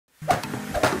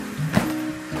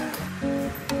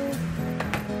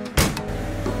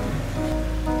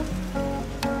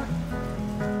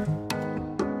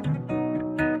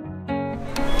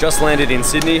Just landed in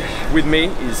Sydney. With me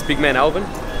is big man Alvin,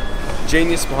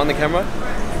 genius behind the camera.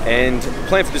 And the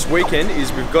plan for this weekend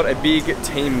is we've got a big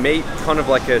team meet, kind of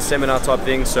like a seminar type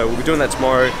thing. So we'll be doing that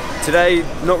tomorrow. Today,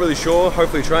 not really sure,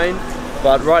 hopefully train.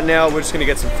 But right now we're just gonna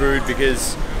get some food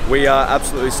because we are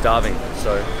absolutely starving.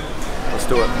 So let's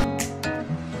do it.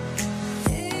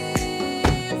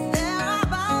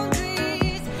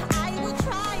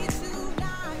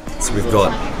 So we've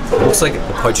got, it looks like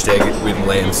a poached egg with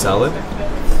lamb salad.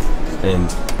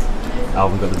 And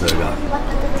Alvin got the burger.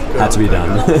 Had to be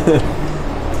done.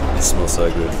 It smells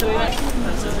so good.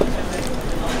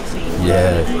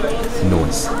 Yeah,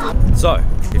 nice. So,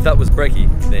 if that was brekkie,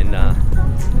 then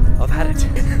I've had it.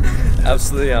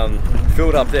 Absolutely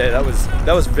filled up there. That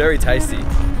was very tasty.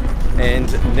 And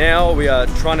now we are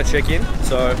trying to check in.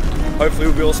 So hopefully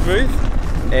we'll be all smooth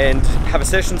and have a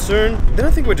session soon. Then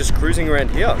I think we're just cruising around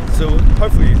here. So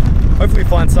hopefully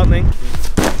find something.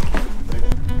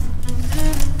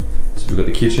 We've got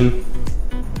the kitchen,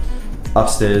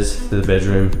 upstairs to the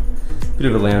bedroom, bit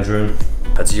of a lounge room.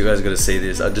 So you guys got to see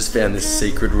this. I just found this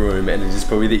secret room and it is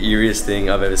probably the eeriest thing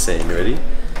I've ever seen. Ready?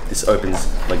 This opens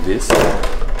like this,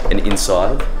 and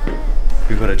inside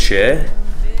we've got a chair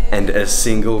and a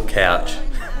single couch,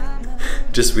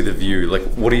 just with a view. Like,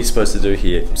 what are you supposed to do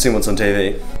here? Seen what's on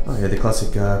TV? Oh yeah, the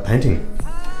classic painting.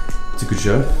 It's a good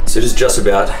show. So it is just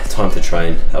about time to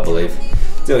train, I believe.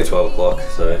 It's nearly 12 o'clock,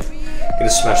 so gonna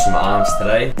smash some arms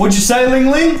today. What'd you say, Ling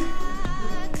Ling?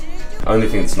 Only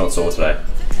thing that's not sore today.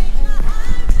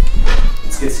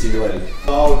 Let's get stimulated.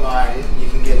 Oh mate, you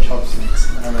can get chopsticks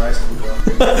and a rice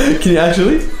cooker. Can you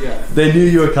actually? Yeah. They knew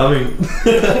you were coming.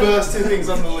 The first two things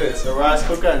on the list, a rice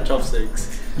cooker and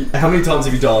chopsticks. How many times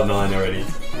have you dialed 9 already?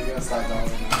 I'm gonna start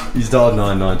dialing 9. He's dialed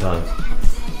 9 times.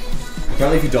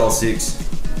 Apparently if you dial 6,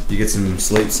 you get some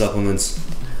sleep supplements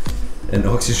and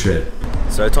OxyShred.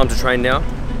 So time to train now.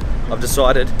 I've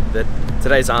decided that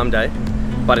today's arm day,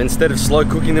 but instead of slow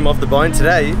cooking them off the bone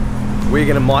today, we're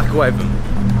gonna microwave them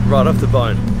right off the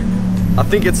bone. I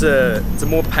think it's a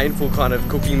more painful kind of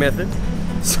cooking method,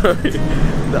 so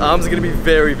the arms are gonna be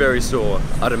very, very sore,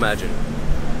 I'd imagine.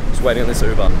 Just waiting on this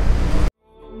Uber.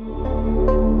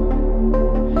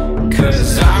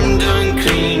 'Cause I'm done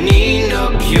cleaning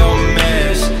up your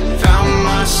mess. Found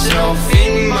myself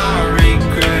in my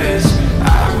regrets.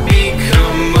 I've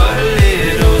become a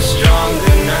little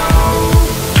stronger now.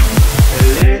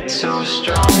 A little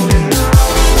stronger now.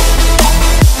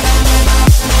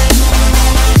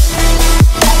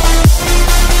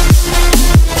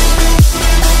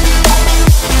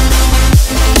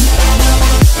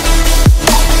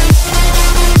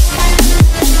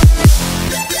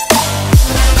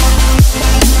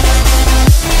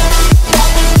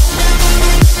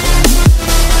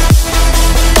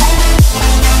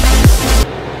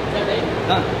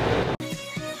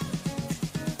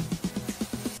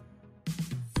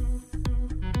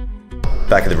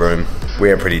 Back of the room, we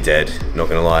are pretty dead, not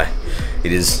gonna lie.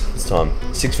 It's time,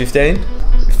 6:15,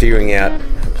 figuring out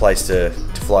a place to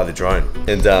fly the drone.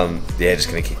 And yeah, just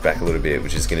gonna kick back a little bit,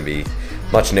 which is gonna be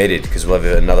much needed because we'll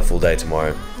have another full day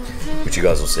tomorrow, which you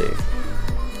guys will see.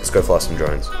 Let's go fly some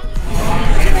drones.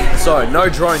 So, no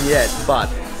drone yet, but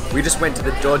we just went to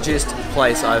the dodgiest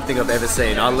place I think I've ever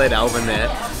seen. I led Alvin there.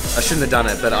 I shouldn't have done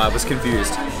it, but I was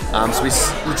confused. So we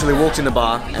literally walked in the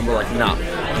bar and we're like, nah,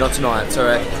 not tonight. So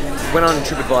went on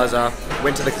TripAdvisor,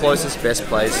 went to the closest best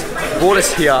place, brought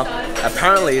us here.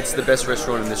 Apparently it's the best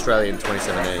restaurant in Australia in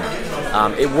 2017.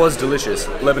 It was delicious,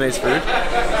 Lebanese food.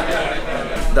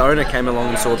 The owner came along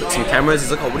and saw some cameras.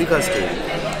 He's like, oh, what do you guys do?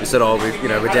 We said, oh,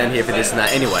 we're down here for this and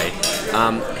that. Anyway,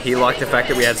 he liked the fact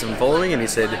that we had some following, and he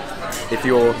said, if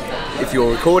you're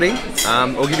recording,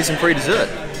 I'll give you some free dessert.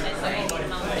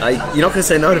 You're not gonna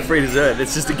say no to free dessert.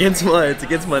 It's just against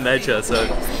my nature. So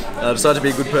I decided to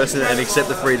be a good person and accept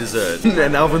the free dessert.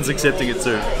 And Alvin's accepting it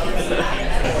too.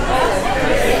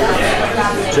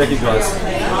 Check it, guys.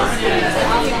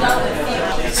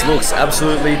 This looks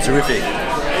absolutely terrific,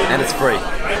 and it's free.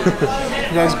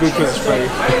 That's good because it's free.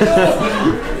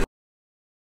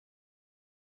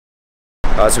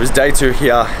 So it was day 2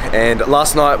 here, and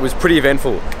last night was pretty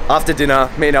eventful. After dinner,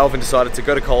 me and Alvin decided to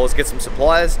go to Coles, get some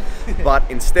supplies, but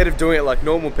instead of doing it like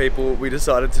normal people, we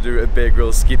decided to do a Bear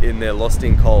Grylls skit in there, Lost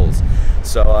in Coles.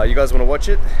 So you guys want to watch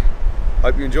it?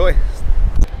 Hope you enjoy.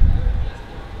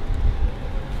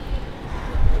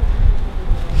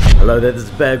 Hello there, this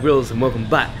is Bear Grylls, and welcome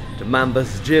back to Man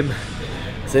vs Jim.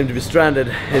 I seem to be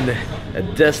stranded in a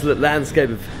desolate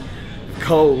landscape of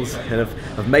Coles, and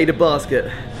I've made a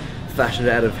basket fashioned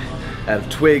out of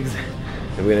twigs,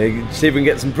 and we're gonna see if we can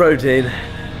get some protein,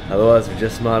 otherwise we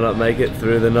just might not make it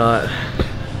through the night.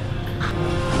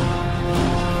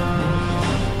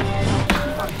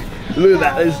 Look at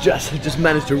that, it's just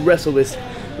managed to wrestle this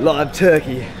live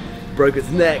turkey. Broke its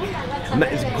neck. And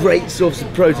that is a great source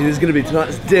of protein. This is going to be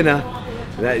tonight's dinner.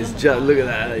 And that is just, look at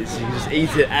that. You can just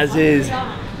eat it as is.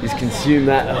 Just consume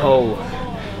that whole.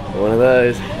 One of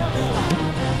those.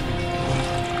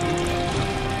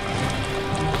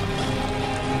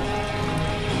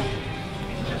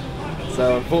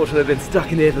 So unfortunately I've been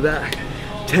stuck in here for about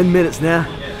 10 minutes now.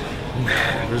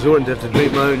 I'm resorting to have to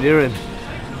drink my own urine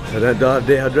so I don't die of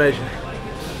dehydration.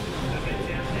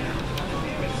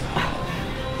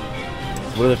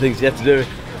 It's one of the things you have to do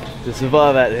to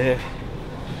survive out here.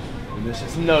 And there's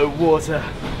just no water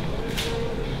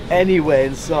anywhere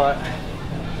in sight.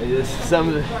 It's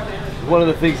one of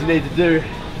the things you need to do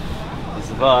to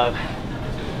survive.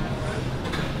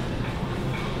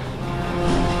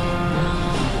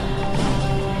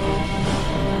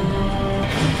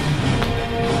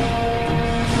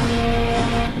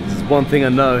 One thing I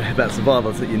know about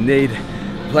survival is that you need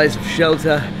a place of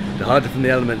shelter to hide you from the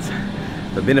elements.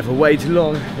 I've been here for way too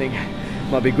long. I think it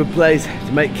might be a good place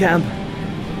to make camp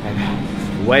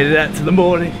and wait it out till the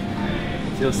morning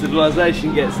till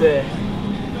civilization gets there.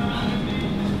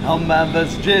 I'm Man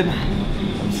vs Jim.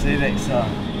 I'll see you next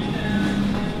time.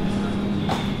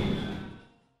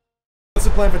 What's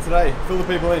the plan for today? Fill the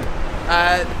people in.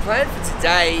 The plan for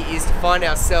today is to find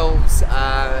ourselves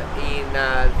in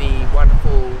the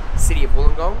wonderful city of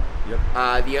Wollongong.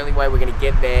 Yep. The only way we're going to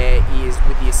get there is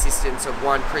with the assistance of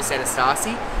one Chris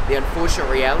Anastasi. The unfortunate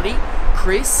reality,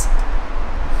 Chris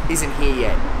isn't here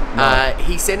yet. No.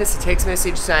 He sent us a text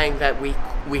message saying that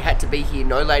we had to be here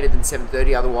no later than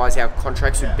 7:30, otherwise our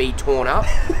contracts would be torn up.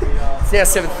 It's now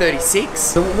 7:36.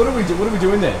 So what are we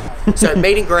doing there? So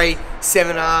meet and greet,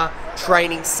 seminar,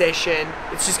 training session.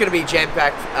 It's just going to be a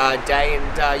jam-packed day,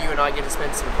 and you and I get to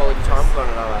spend some quality time with one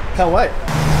another. Can't wait.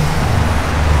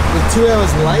 We're 2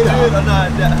 hours later. Dude,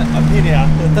 I'm here now.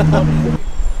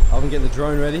 I've been getting the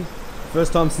drone ready.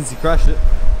 First time since he crashed it.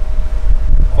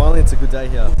 Finally, it's a good day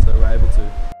here, so we're able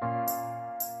to.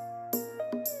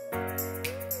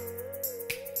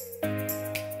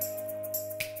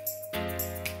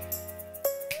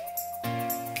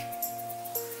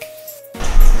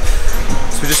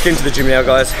 So we're just getting to the gym now,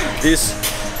 guys. This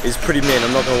is pretty mint,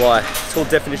 I'm not gonna lie. It's called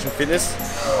Definition Fitness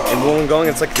in Wollongong.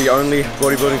 It's like the only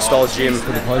bodybuilding style gym.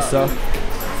 For the poster.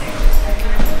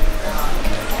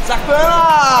 Zac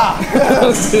Perna!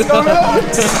 What's going on?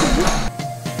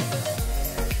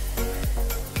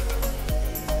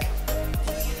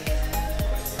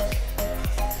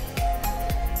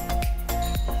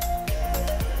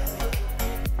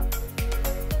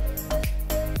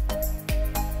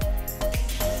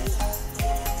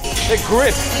 The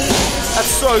grip, that's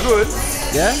so good.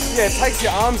 Yeah? Yeah, it takes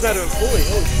your arms out of it fully.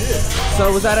 Holy shit.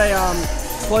 So was that a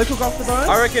slow cook off the bone?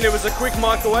 I reckon it was a quick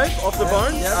microwave off the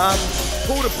bone. Yeah.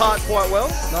 Pulled apart quite well.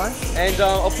 Nice. And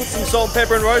I'll put some salt,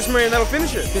 pepper and rosemary and that'll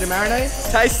finish it. Bit of marinade.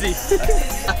 Tasty.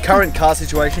 Current car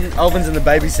situation, Alvin's in the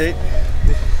baby seat.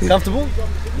 Comfortable?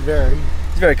 Very.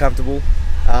 It's very comfortable.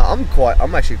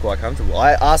 I'm actually quite comfortable.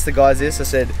 I asked the guys this, I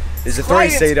said, there's a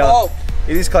three-seater.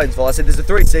 It is Clayton's fault. I said, there's a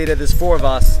three-seater, there's 4 of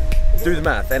us. Do the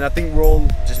math, and I think we're all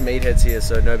just meatheads here,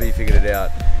 so nobody figured it out.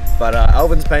 But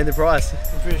Alvin's paying the price.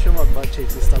 I'm pretty sure my butt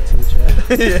cheeks are stuck to the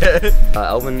chair. Yeah.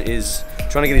 Alvin is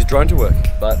trying to get his drone to work,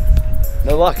 but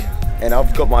no luck. And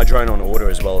I've got my drone on order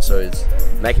as well, so it's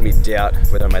making me doubt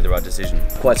whether I made the right decision.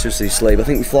 Quite seriously, sleep. I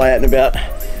think we fly out in about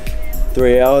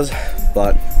 3 hours,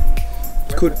 but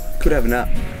could have a nap.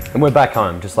 And we're back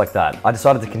home, just like that. I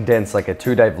decided to condense like a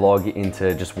 2-day vlog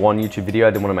into just one YouTube video. I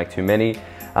didn't want to make too many.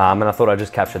 And I thought I'd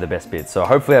just capture the best bits. So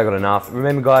hopefully I got enough.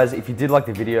 Remember guys, if you did like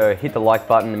the video, hit the like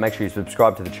button and make sure you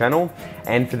subscribe to the channel.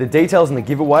 And for the details and the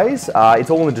giveaways, it's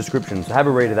all in the description. So have a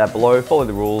read of that below, follow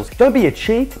the rules. Don't be a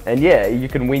cheat. And yeah, you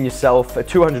can win yourself a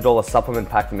 $200 supplement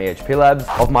pack from EHP Labs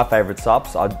of my favorite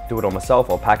subs. I do it on myself,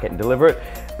 I'll pack it and deliver it.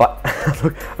 But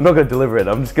I'm not gonna deliver it.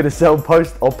 I'm just gonna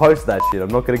I'll post that shit. I'm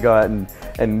not gonna go out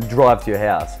and drive to your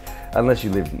house. Unless you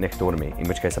live next door to me, in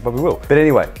which case I probably will. But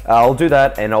anyway, I'll do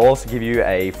that, and I'll also give you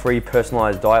a free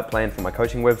personalized diet plan from my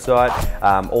coaching website,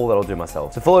 all that I'll do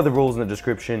myself. So follow the rules in the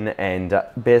description, and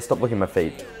Bear, stop looking at my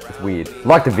feet. It's weird.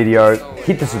 Like the video,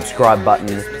 hit the subscribe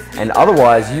button, and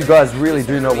otherwise, you guys really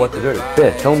do know what to do.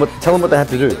 Bear, tell them what they have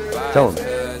to do. Tell them.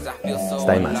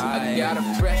 Stay massive. I got a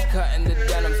fresh cut in the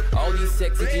denims, all these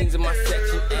sexy jeans in my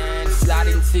section, and slide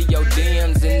into your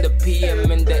DMs in the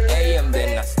PM and the AM.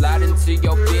 Then I slide into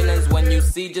your feelings when you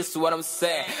see just what I'm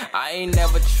saying. I ain't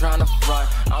never tryna front,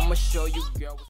 I'ma show you girl.